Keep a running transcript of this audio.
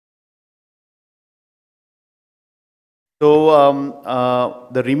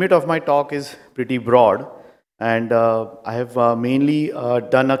The remit of my talk is pretty broad, and I have mainly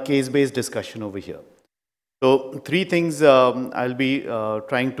done a case-based discussion over here. So three things I'll be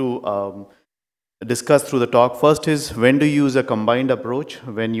trying to discuss through the talk. First is, when do you use a combined approach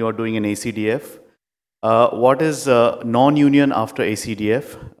when you are doing an ACDF? What is non-union after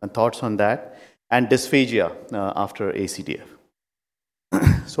ACDF, and thoughts on that, and dysphagia after ACDF.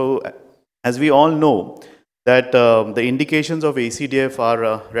 So as we all know, that the indications of ACDF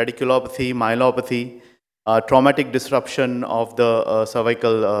are radiculopathy, myelopathy, traumatic disruption of the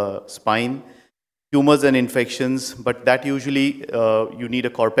cervical spine, tumors and infections, but that usually you need a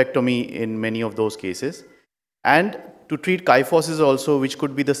corpectomy in many of those cases. And to treat kyphosis also, which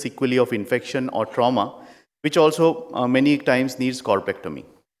could be the sequelae of infection or trauma, which also many times needs corpectomy.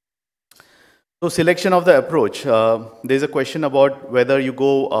 So selection of the approach, there's a question about whether you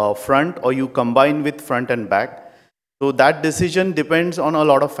go front or you combine with front and back. So that decision depends on a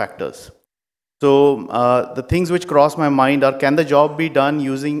lot of factors. So the things which cross my mind are, can the job be done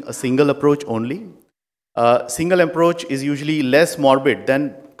using a single approach only? Single approach is usually less morbid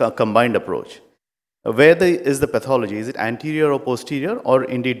than combined approach. Where is the pathology? Is it anterior or posterior, or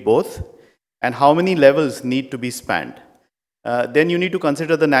indeed both? And how many levels need to be spanned? Then you need to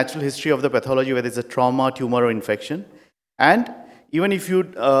consider the natural history of the pathology, whether it's a trauma, tumor, or infection. And even if you,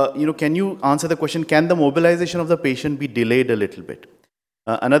 can you answer the question, can the mobilization of the patient be delayed a little bit?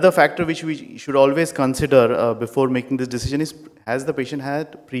 Another factor which we should always consider before making this decision is, has the patient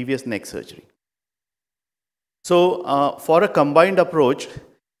had previous neck surgery? So for a combined approach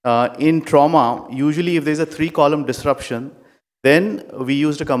in trauma, usually if there's a 3-column disruption, then we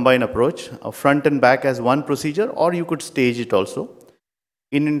used a combined approach, front and back as one procedure, or you could stage it also.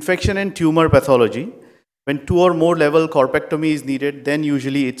 In infection and tumor pathology, when 2 or more level corpectomy is needed, then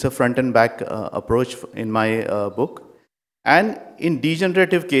usually it's a front and back approach in my book. And in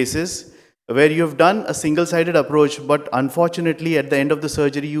degenerative cases, where you have done a single-sided approach, but unfortunately at the end of the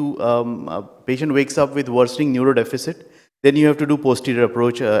surgery, a patient wakes up with worsening neurodeficit, then you have to do posterior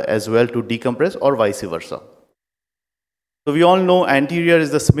approach as well to decompress, or vice versa. So we all know anterior is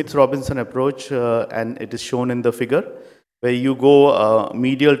the Smith-Robinson approach, and it is shown in the figure, where you go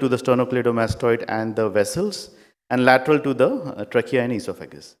medial to the sternocleidomastoid and the vessels, and lateral to the trachea and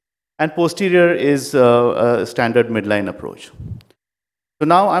esophagus. And posterior is a standard midline approach. So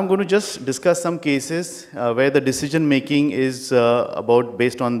now I'm going to just discuss some cases where the decision making is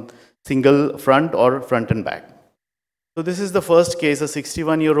based on single front or front and back. So this is the first case, a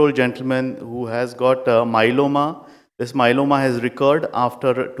 61-year-old gentleman who has got myeloma. This myeloma has recurred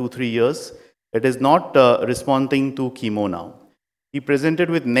after 2-3 years. It is not responding to chemo now. He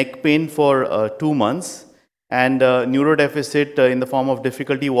presented with neck pain for 2 months and neurodeficit in the form of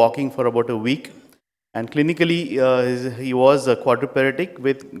difficulty walking for about a week. And clinically, he was quadriplegic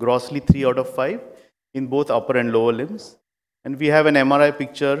with grossly 3 out of 5 in both upper and lower limbs. And we have an MRI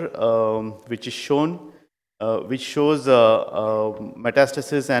picture which is shown, which shows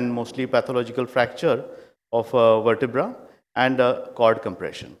metastasis and mostly pathological fracture of vertebra and cord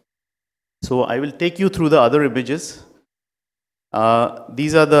compression. So I will take you through the other images.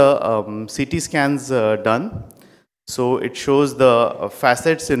 These are the CT scans done. So it shows the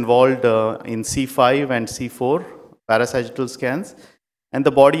facets involved in C5 and C4 parasagittal scans, and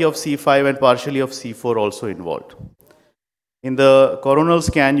the body of C5 and partially of C4 also involved. In the coronal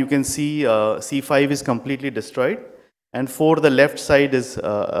scan, you can see C5 is completely destroyed, and 4, the left side is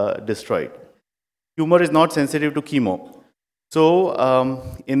destroyed. Tumor is not sensitive to chemo. So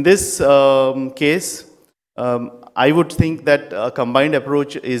in this case, I would think that a combined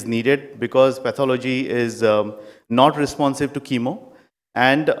approach is needed because pathology is not responsive to chemo,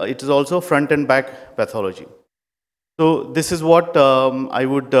 and it is also front and back pathology. So this is what I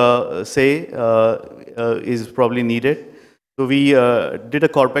would say is probably needed. So we did a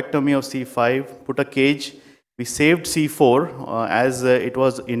corpectomy of C5, put a cage, we saved C4 as it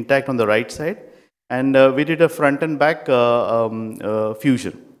was intact on the right side, and we did a front and back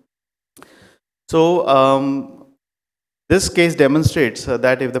fusion. So this case demonstrates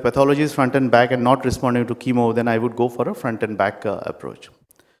that if the pathology is front and back and not responding to chemo, then I would go for a front and back approach.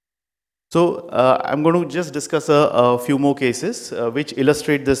 So I'm going to just discuss a few more cases which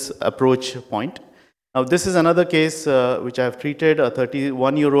illustrate this approach point. Now this is another case which I have treated, a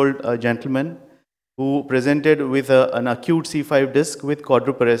 31-year-old gentleman who presented with an acute C5 disc with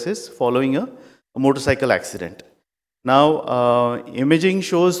quadriparesis following a motorcycle accident. Now imaging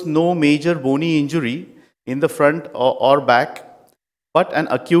shows no major bony injury in the front or back, but an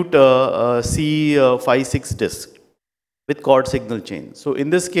acute C5-6 disc with cord signal chain. So in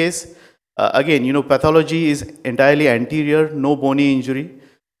this case, Again, pathology is entirely anterior, no bony injury.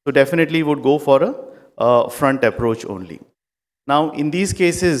 So definitely would go for a front approach only. Now, in these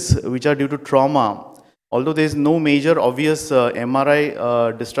cases, which are due to trauma, although there is no major obvious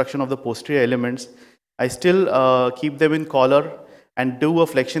MRI destruction of the posterior elements, I still keep them in collar and do a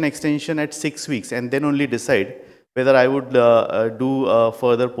flexion extension at 6 weeks and then only decide whether I would do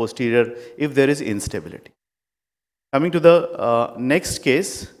further posterior if there is instability. Coming to the next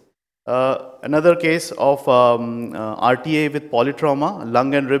case, another case of RTA with polytrauma,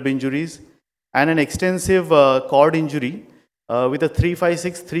 lung and rib injuries, and an extensive cord injury with a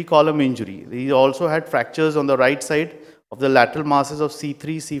 356 3-column injury. He also had fractures on the right side of the lateral masses of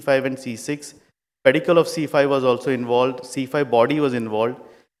C3, C5 and C6. Pedicle of C5 was also involved, C5 body was involved.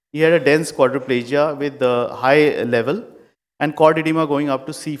 He had a dense quadriplegia with the high level and cord edema going up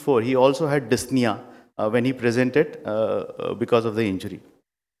to C4. He also had dyspnea when he presented because of the injury.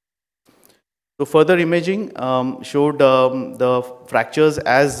 So further imaging showed the fractures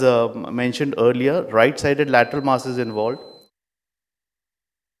as mentioned earlier, right-sided lateral masses involved.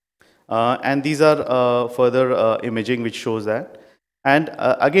 And these are further imaging which shows that. And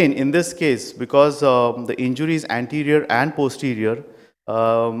again, in this case, because the injury is anterior and posterior,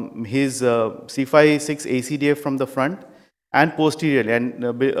 his C5-6 ACDF from the front and posteriorly, and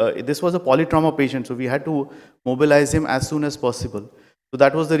this was a polytrauma patient, so we had to mobilize him as soon as possible. So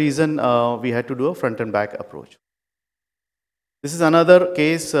that was the reason we had to do a front and back approach. This is another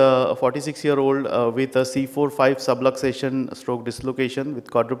case, a 46-year-old with a C4-5 subluxation stroke dislocation with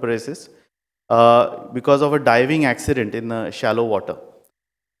quadriparesis because of a diving accident in shallow water.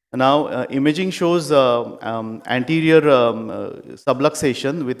 Now, imaging shows anterior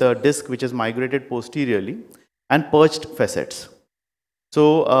subluxation with a disc which is migrated posteriorly and perched facets.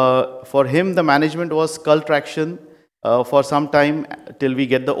 So, for him, the management was skull traction for some time till we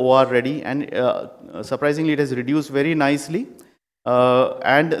get the OR ready, and surprisingly, it has reduced very nicely,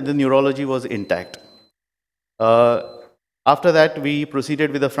 and the neurology was intact. After that, we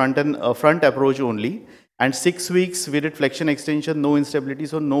proceeded with the front approach only, and 6 weeks we did flexion extension, no instability,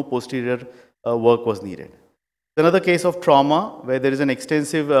 so no posterior work was needed. Another case of trauma where there is an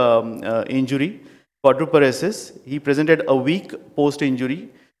extensive injury, quadriparesis. He presented a week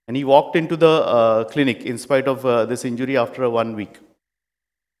post-injury, and he walked into the clinic in spite of this injury after 1 week.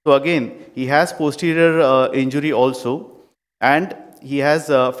 So again, he has posterior injury also, and he has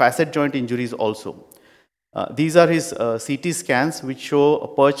facet joint injuries also. These are his CT scans which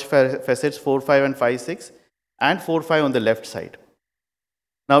show perch facets 4, 5 and 5, 6 and 4, 5 on the left side.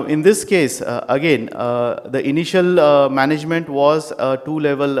 Now in this case, again, the initial management was a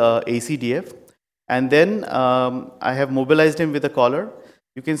 2-level ACDF, and then I have mobilized him with a collar.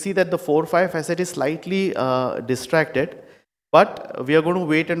 You can see that the 4, 5 facet is slightly distracted, but we are going to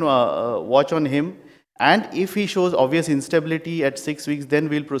wait and watch on him, and if he shows obvious instability at 6 weeks, then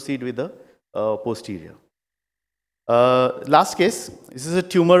we'll proceed with the posterior. Last case, this is a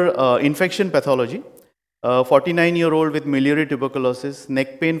tumor infection pathology. 49-year-old with miliary tuberculosis,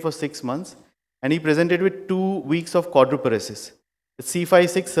 neck pain for 6 months, and he presented with 2 weeks of quadriparesis. The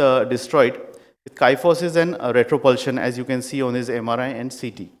C5-6 destroyed with kyphosis and retropulsion, as you can see on his MRI and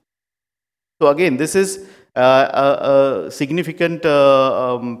CT. So again, this is a significant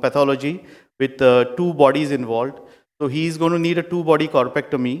pathology with 2 bodies involved. So he is going to need a 2-body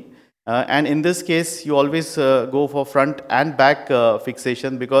corpectomy. And in this case, you always go for front and back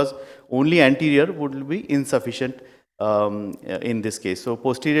fixation because only anterior would be insufficient in this case. So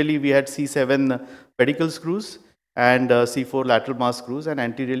posteriorly, we had C7 pedicle screws and C4 lateral mass screws, and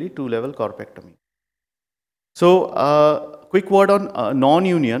anteriorly 2-level corpectomy. So quick word on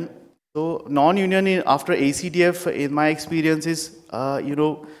non-union. So non-union after ACDF, in my experience, is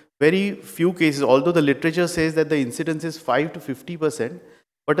very few cases. Although the literature says that the incidence is 5 to 50%.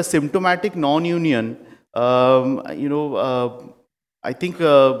 But a symptomatic non-union, I think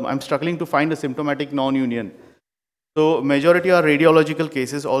I'm struggling to find a symptomatic non-union. So majority are radiological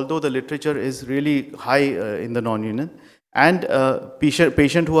cases, although the literature is really high in the non-union. And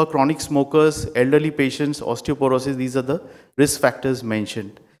patient who are chronic smokers, elderly patients, osteoporosis, these are the risk factors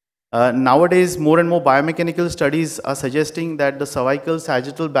mentioned. Nowadays, more and more biomechanical studies are suggesting that the cervical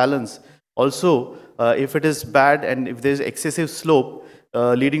sagittal balance also, if it is bad and if there is excessive slope,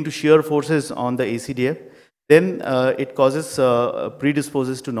 leading to shear forces on the ACDF, then it causes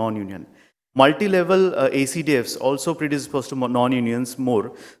predisposes to non-union. Multi-level ACDFs also predispose to non-unions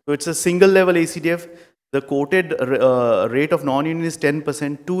more. So it's a single level ACDF. The quoted rate of non-union is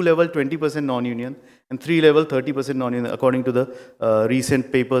 10%, 2-level 20% non-union, and 3-level 30% non-union according to the recent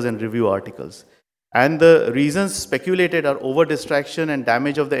papers and review articles. And the reasons speculated are over distraction and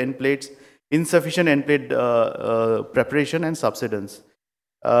damage of the end plates, insufficient end plate preparation and subsidence.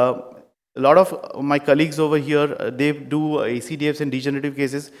 A lot of my colleagues over here, they do ACDFs in degenerative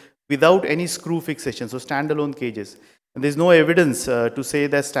cases without any screw fixation, so standalone cages. And there's no evidence to say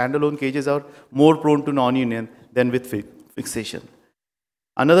that standalone cages are more prone to non-union than with fixation.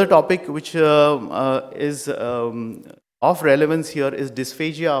 Another topic which is of relevance here is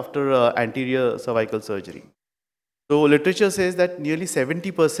dysphagia after anterior cervical surgery. So literature says that nearly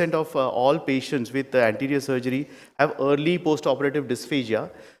 70% of all patients with anterior surgery have early post-operative dysphagia,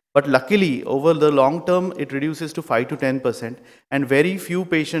 but luckily over the long term it reduces to 5 to 10%, and very few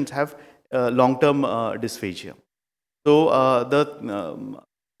patients have long-term dysphagia. So the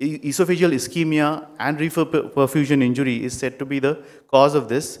esophageal ischemia and reperfusion injury is said to be the cause of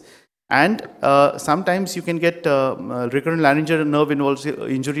this. And sometimes you can get recurrent laryngeal nerve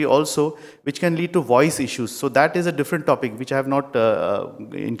injury also, which can lead to voice issues. So that is a different topic, which I have not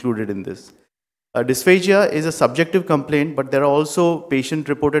included in this. Dysphagia is a subjective complaint, but there are also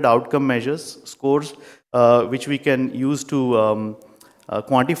patient-reported outcome measures, scores, which we can use to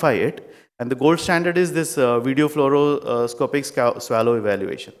quantify it. And the gold standard is this video fluoroscopic swallow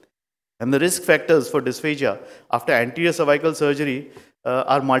evaluation. And the risk factors for dysphagia after anterior cervical surgery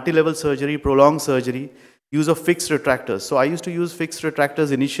are multi-level surgery, prolonged surgery, use of fixed retractors. So I used to use fixed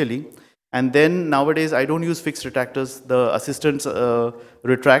retractors initially, and then nowadays I don't use fixed retractors. The assistants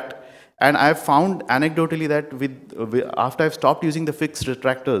retract. And I've found anecdotally that after I've stopped using the fixed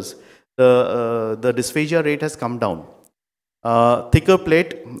retractors, the dysphagia rate has come down. Thicker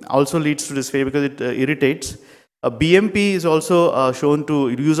plate also leads to dysphagia because it irritates. BMP is also shown to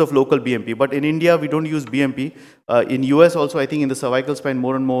use of local BMP, but in India we don't use BMP. In US also, I think in the cervical spine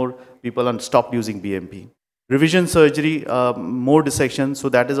more and more people have stopped using BMP. Revision surgery, more dissection, so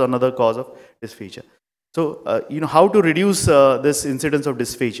that is another cause of dysphagia. So how to reduce this incidence of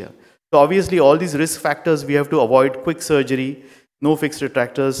dysphagia? So obviously all these risk factors we have to avoid: quick surgery, no fixed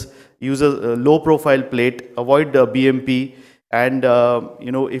retractors, use a low profile plate, avoid BMP, and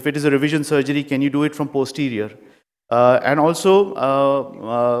if it is a revision surgery, can you do it from posterior? And also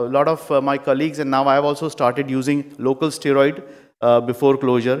a lot of my colleagues, and now I have also started using local steroid before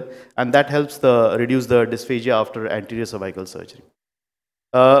closure, and that helps reduce the dysphagia after anterior cervical surgery.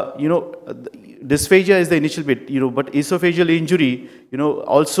 Dysphagia is the initial bit, but esophageal injury,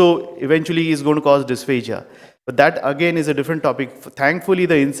 also eventually is going to cause dysphagia. But that again is a different topic. Thankfully,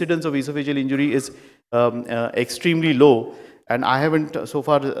 the incidence of esophageal injury is extremely low, and I haven't so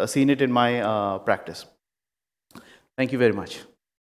far seen it in my practice. Thank you very much.